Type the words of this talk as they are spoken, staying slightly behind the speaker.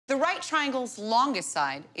The right triangle's longest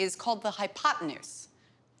side is called the hypotenuse,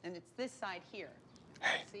 and it's this side here.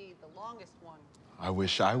 Hey. See, the longest one. I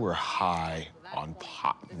wish I were high on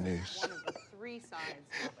Potenuse. One of the three sides.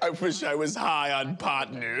 I wish I was high on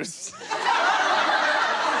Potenuse.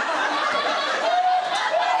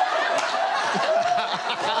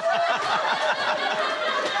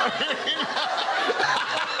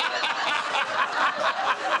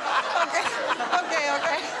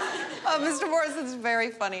 Okay. Mr. Morris, it's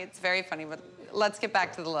very funny. It's very funny, but let's get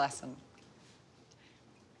back to the lesson.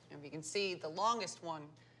 If you can see, the longest one,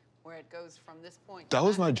 where it goes from this point. That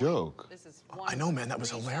was my joke. This is one I know, man. That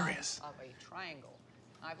was three hilarious. sides of a triangle.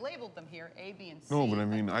 I've labeled them here, A, B, and C. No, but I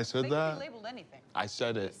mean, I said they that. Can be labeled anything. I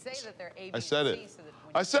said it. Say that they're A, B, I said and C, it. so that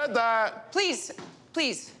when I you said that. Please,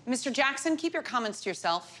 Mr. Jackson, keep your comments to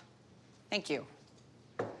yourself. Thank you.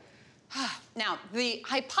 Now, the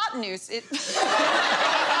hypotenuse, it... Mr.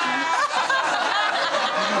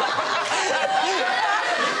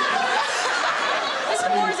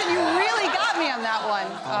 Morrison, you really got me on that one.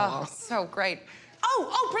 Oh, so great.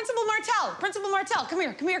 Oh, Principal Martell. Principal Martell, come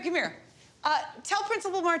here. Tell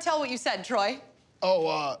Principal Martell what you said, Troy.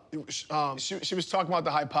 Oh, she was talking about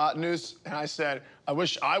the hypotenuse, and I said, I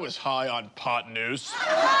wish I was high on Potenuse.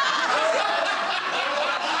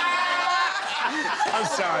 I'm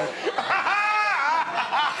sorry.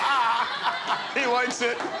 He likes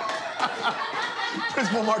it.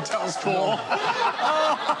 Principal Martell's cool.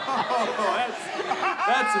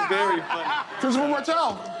 That's very funny.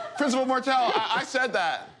 Principal Martell, I said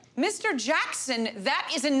that. Mr. Jackson, that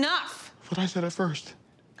is enough. But I said it first.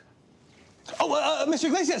 Oh, Mr.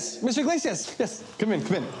 Iglesias. Mr. Iglesias. Yes, come in.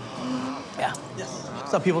 Yeah. Yes.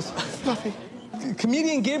 What's up, peoples? Fluffy.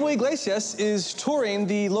 Comedian Gabriel Iglesias is touring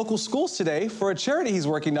the local schools today for a charity he's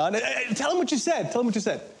working on. Tell him what you said.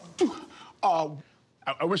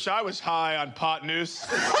 I wish I was high on Potenuse.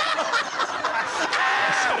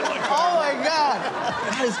 Oh my God!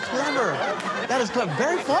 That is clever.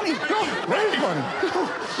 Very funny. Very funny.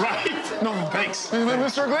 Right? No, thanks.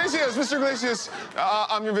 Mr. Iglesias,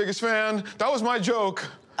 I'm your biggest fan. That was my joke.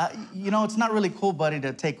 You know, it's not really cool, buddy,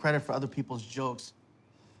 to take credit for other people's jokes.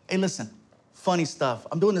 Hey, listen, funny stuff.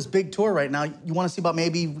 I'm doing this big tour right now. You want to see about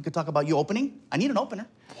maybe we could talk about you opening? I need an opener.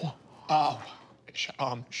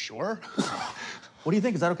 Sure. What do you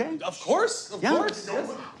think? Is that okay? Of course. Of course. Yes.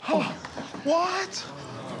 What?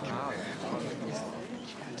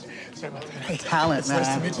 Sorry about that. Talent, man.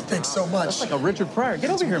 Nice to meet you. Thanks so much. That's like a Richard Pryor.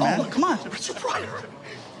 Get over here, man. Come on. Richard Pryor.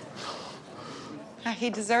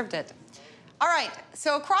 He deserved it. All right,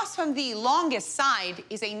 so across from the longest side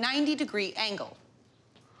is a 90-degree angle.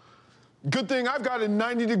 Good thing I've got a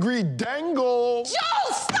 90-degree dangle.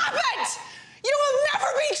 Joel, stop it! You will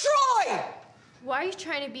never be Troy! Why are you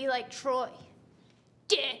trying to be like Troy?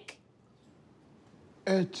 Dick.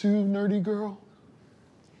 Et tu, nerdy girl?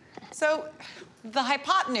 So, the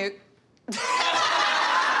hypotenuse...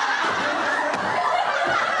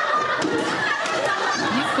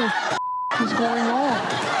 What's going on?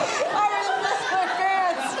 I'm gonna miss my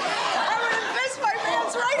pants! I'm gonna miss my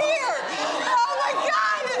pants right here! Oh my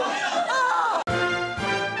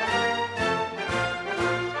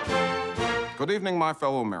God! Good evening, my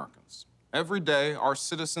fellow Americans. Every day, our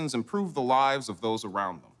citizens improve the lives of those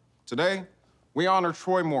around them. Today, we honor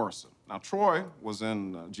Troy Morrison. Now, Troy was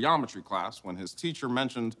in geometry class when his teacher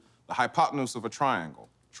mentioned the hypotenuse of a triangle.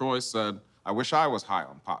 Troy said, I wish I was high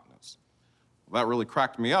on Potenuse. Well, that really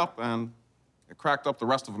cracked me up, and it cracked up the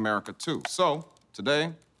rest of America, too. So,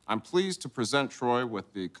 today, I'm pleased to present Troy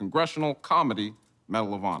with the Congressional Comedy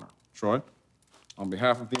Medal of Honor. Troy, on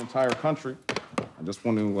behalf of the entire country, I just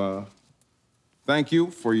want to thank you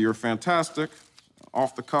for your fantastic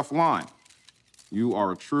off-the-cuff line. You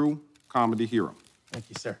are a true comedy hero. Thank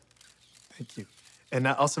you, sir. Thank you. And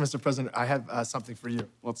also, Mr. President, I have something for you.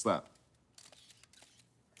 What's that?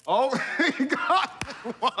 Oh, you got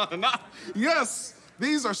one. Yes,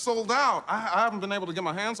 these are sold out. I haven't been able to get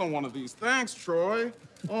my hands on one of these. Thanks, Troy.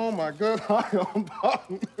 Oh, my good. Hi,